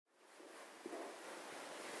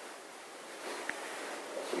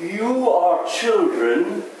You are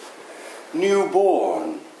children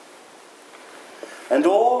newborn, and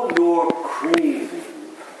all your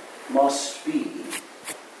craving must be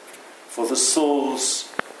for the soul's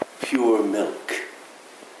pure milk.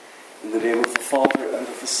 In the name of the Father, and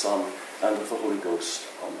of the Son, and of the Holy Ghost.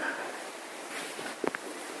 Amen.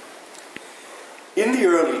 In the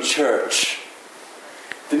early church,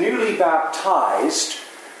 the newly baptized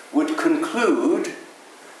would conclude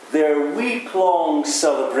their week-long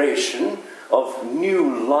celebration of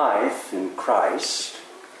new life in Christ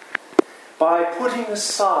by putting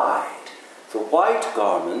aside the white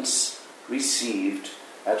garments received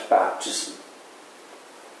at baptism.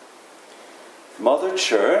 Mother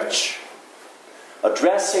Church,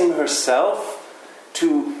 addressing herself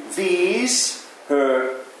to these,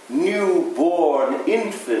 her newborn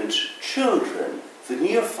infant children, the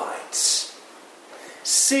neophytes,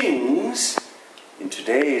 sings in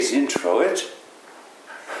today's introit,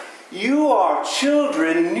 "You are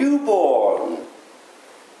children newborn,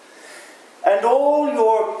 and all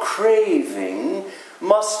your craving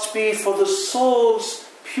must be for the soul's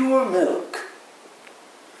pure milk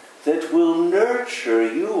that will nurture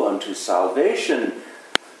you unto salvation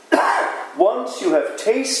once you have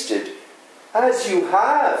tasted, as you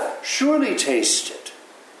have surely tasted,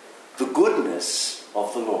 the goodness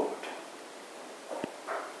of the Lord."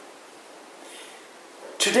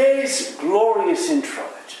 Today's glorious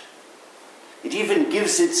introit, it even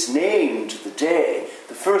gives its name to the day.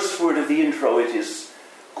 The first word of the introit is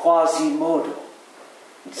Quasimodo.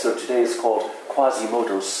 And so today is called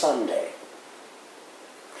Quasimodo Sunday.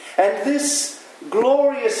 And this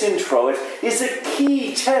glorious introit is a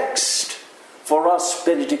key text for us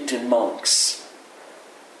Benedictine monks.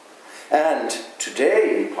 And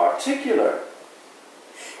today in particular,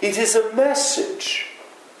 it is a message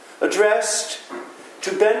addressed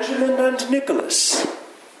to Benjamin and Nicholas,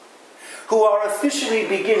 who are officially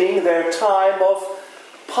beginning their time of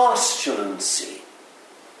postulancy.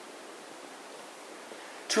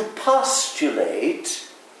 To postulate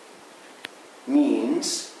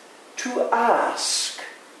means to ask.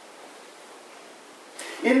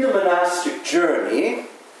 In the monastic journey,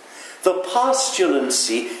 the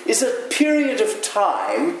postulancy is a period of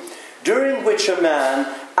time during which a man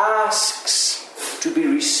asks to be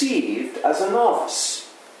received as a novice.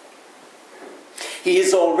 He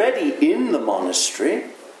is already in the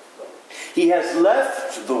monastery. He has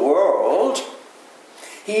left the world.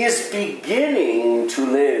 He is beginning to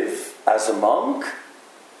live as a monk,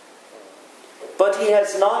 but he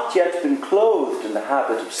has not yet been clothed in the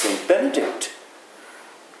habit of St. Benedict,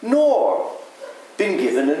 nor been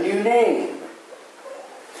given a new name.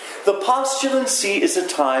 The postulancy is a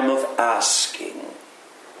time of asking.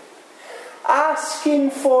 Asking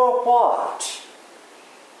for what?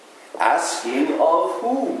 Asking of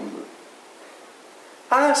whom?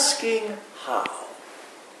 Asking how?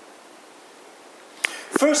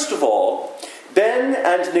 First of all, Ben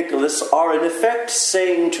and Nicholas are in effect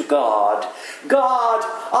saying to God, "God,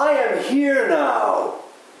 I am here now.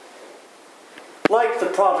 Like the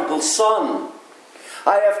prodigal son,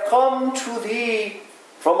 I have come to thee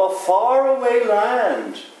from a faraway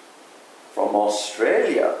land, from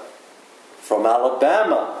Australia, from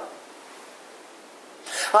Alabama.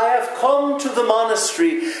 I have come to the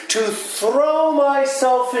monastery to throw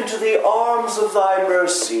myself into the arms of thy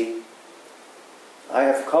mercy. I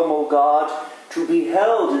have come, O God, to be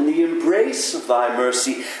held in the embrace of thy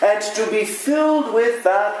mercy, and to be filled with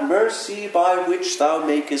that mercy by which thou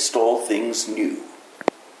makest all things new."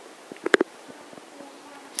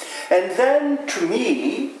 And then to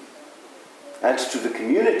me, and to the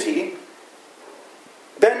community,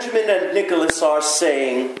 Benjamin and Nicholas are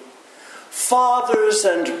saying, "Fathers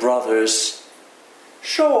and brothers,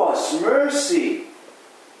 show us mercy.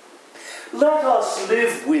 Let us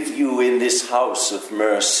live with you in this house of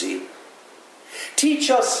mercy.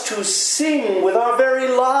 Teach us to sing with our very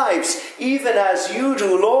lives, even as you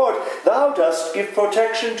do, Lord. Thou dost give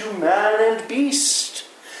protection to man and beast.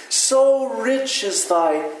 So rich is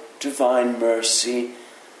thy divine mercy.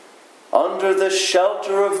 Under the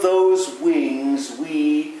shelter of those wings,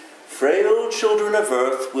 we, frail children of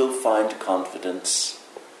earth, will find confidence.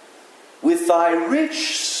 With thy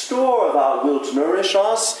rich store thou wilt nourish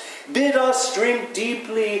us. Bid us drink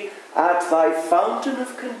deeply at thy fountain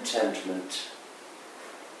of contentment.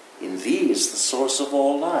 In thee is the source of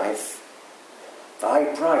all life. Thy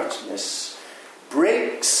brightness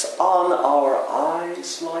breaks on our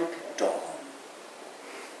eyes like dawn."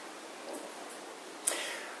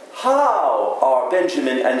 How are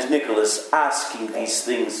Benjamin and Nicholas asking these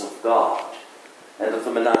things of God and of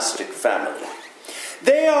the monastic family?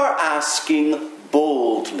 They are asking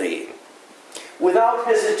boldly, without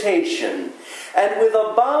hesitation, and with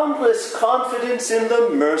a boundless confidence in the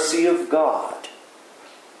mercy of God.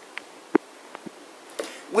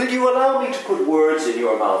 Will you allow me to put words in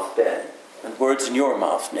your mouth, Ben, and words in your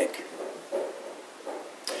mouth, Nick?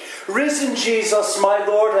 Risen Jesus, my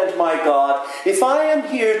Lord and my God, if I am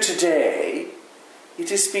here today,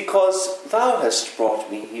 it is because thou hast brought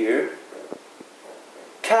me here,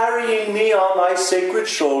 carrying me on thy sacred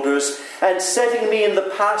shoulders and setting me in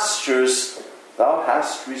the pastures thou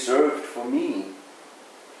hast reserved for me.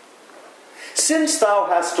 Since thou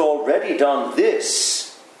hast already done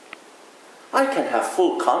this, I can have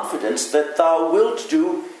full confidence that thou wilt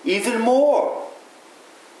do even more.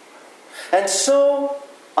 And so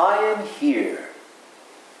I am here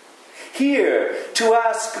to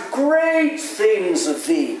ask great things of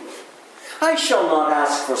thee. I shall not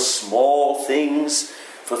ask for small things,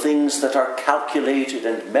 for things that are calculated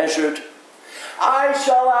and measured. I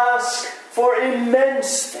shall ask for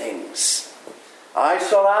immense things. I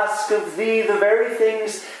shall ask of thee the very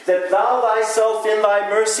things that thou thyself in thy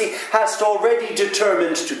mercy hast already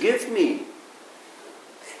determined to give me.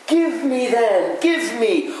 Give me then, give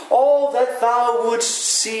me all that thou wouldst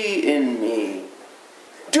see in me.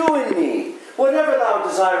 Do in me whatever thou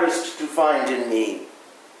desirest to find in me.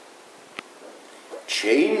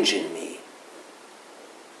 Change in me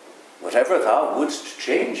whatever thou wouldst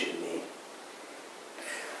change in me.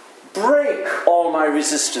 Break all my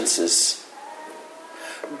resistances.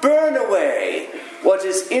 Burn away what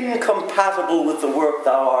is incompatible with the work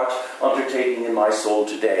thou art undertaking in my soul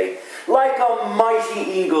today. Like a mighty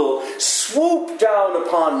eagle, swoop down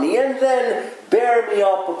upon me and then bear me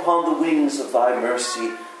up upon the wings of thy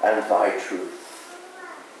mercy and thy truth.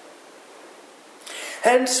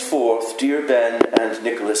 Henceforth, dear Ben and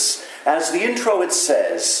Nicholas, as the intro it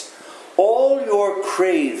says, all your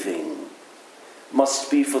craving must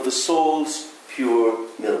be for the soul's pure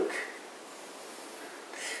milk.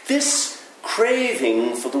 This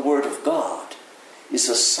craving for the Word of God is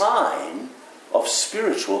a sign of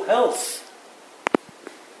spiritual health.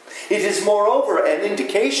 It is, moreover, an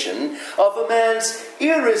indication of a man's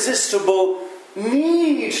irresistible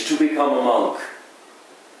need to become a monk.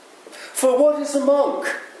 For what is a monk,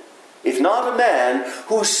 if not a man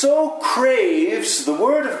who so craves the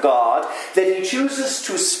Word of God that he chooses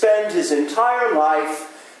to spend his entire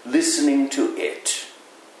life listening to it?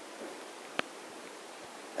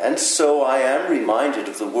 And so I am reminded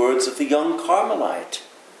of the words of the young Carmelite,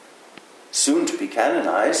 soon to be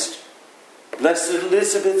canonized, Blessed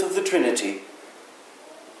Elizabeth of the Trinity.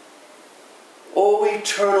 O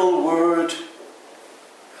eternal Word,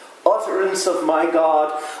 utterance of my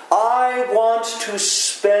God, I want to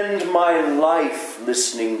spend my life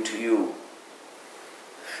listening to you,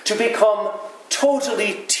 to become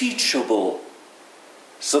totally teachable,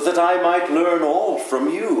 so that I might learn all from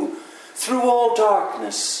you, through all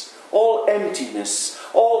darkness, all emptiness,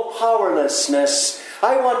 all powerlessness.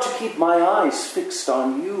 I want to keep my eyes fixed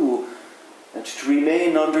on you and to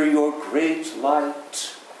remain under your great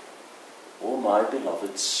light, O my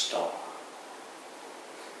beloved star.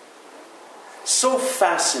 So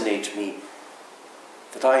fascinate me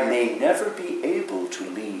that I may never be able to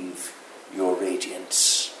leave your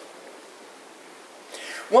radiance.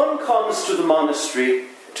 One comes to the monastery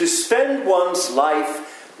to spend one's life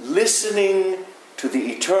listening to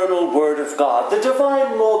the eternal Word of God, the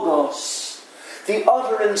divine Logos, the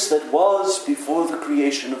utterance that was before the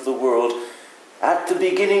creation of the world. At the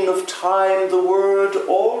beginning of time, the Word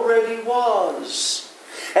already was.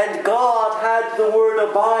 And God had the Word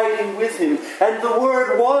abiding with him, and the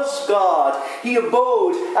Word was God. He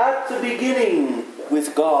abode at the beginning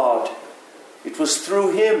with God. It was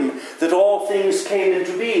through him that all things came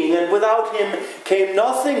into being, and without him came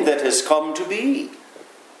nothing that has come to be.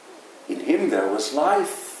 In him there was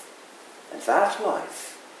life, and that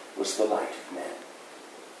life was the light of men.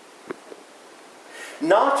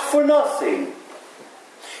 Not for nothing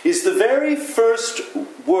is the very first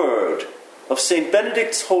word of St.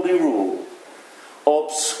 Benedict's holy rule,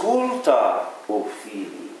 Obsculta, O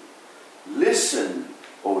fili, listen,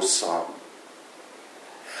 O son.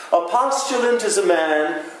 A postulant is a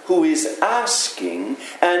man who is asking,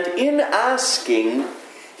 and in asking,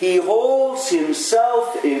 he holds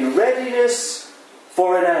himself in readiness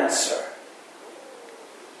for an answer.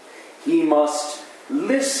 He must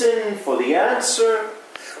listen for the answer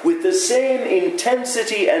with the same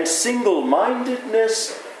intensity and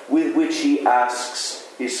single-mindedness with which he asks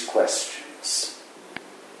his questions.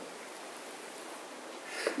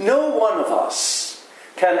 No one of us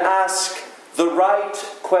can ask the right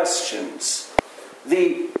questions,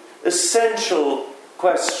 the essential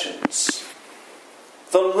questions,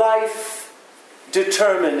 the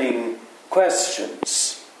life-determining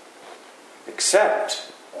questions,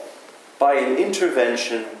 except by an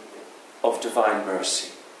intervention of divine mercy.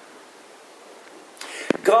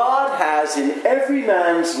 God has in every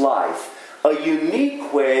man's life a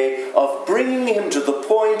unique way of bringing him to the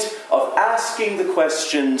point of asking the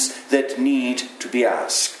questions that need to be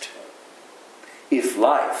asked, if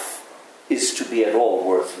life is to be at all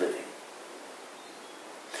worth living.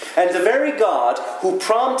 And the very God who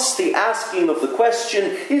prompts the asking of the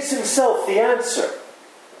question is himself the answer.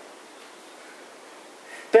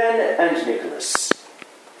 Ben and Nicholas,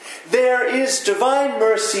 there is divine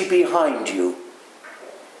mercy behind you.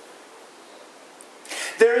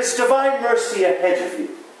 There is divine mercy ahead of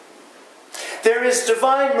you. There is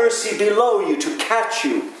divine mercy below you to catch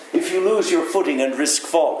you if you lose your footing and risk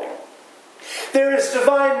falling. There is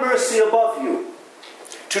divine mercy above you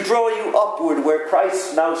to draw you upward where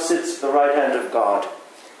Christ now sits at the right hand of God.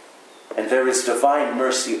 And there is divine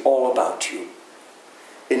mercy all about you,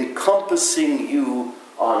 encompassing you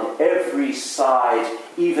on every side,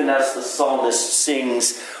 even as the psalmist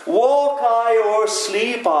sings, "Walk I or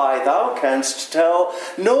sleep I, thou canst tell,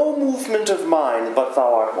 no movement of mine, but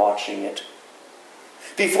thou art watching it.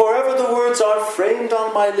 Before ever the words are framed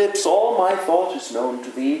on my lips, all my thought is known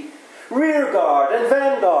to thee. Rear guard and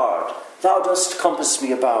vanguard, thou dost compass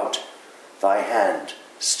me about, thy hand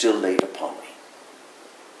still laid upon me."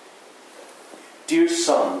 Dear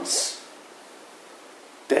sons,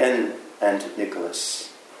 Ben and Nicholas,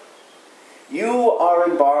 you are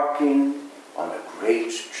embarking on a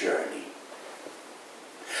great journey.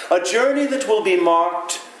 A journey that will be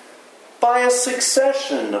marked by a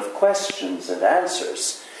succession of questions and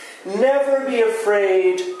answers. Never be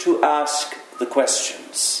afraid to ask the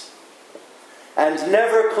questions. And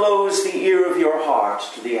never close the ear of your heart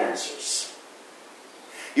to the answers.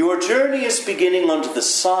 Your journey is beginning under the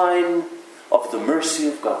sign of the mercy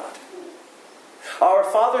of God. Our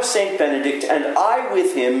Father Saint Benedict and I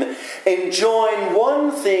with him enjoin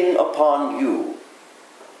one thing upon you,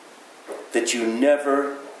 that you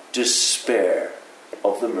never despair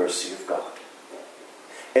of the mercy of God.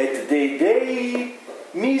 Et de Dei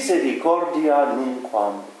misericordia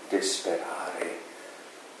nunquam desperare.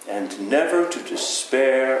 And never to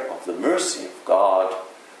despair of the mercy of God.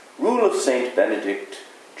 Rule of Saint Benedict,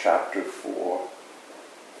 chapter 4.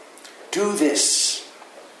 Do this,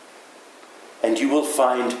 and you will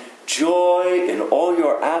find joy in all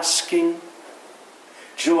your asking,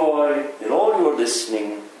 joy in all your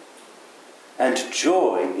listening, and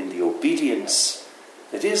joy in the obedience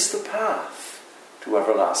that is the path to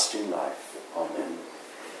everlasting life. Amen.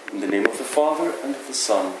 In the name of the Father, and of the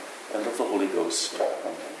Son, and of the Holy Ghost.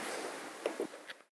 Amen.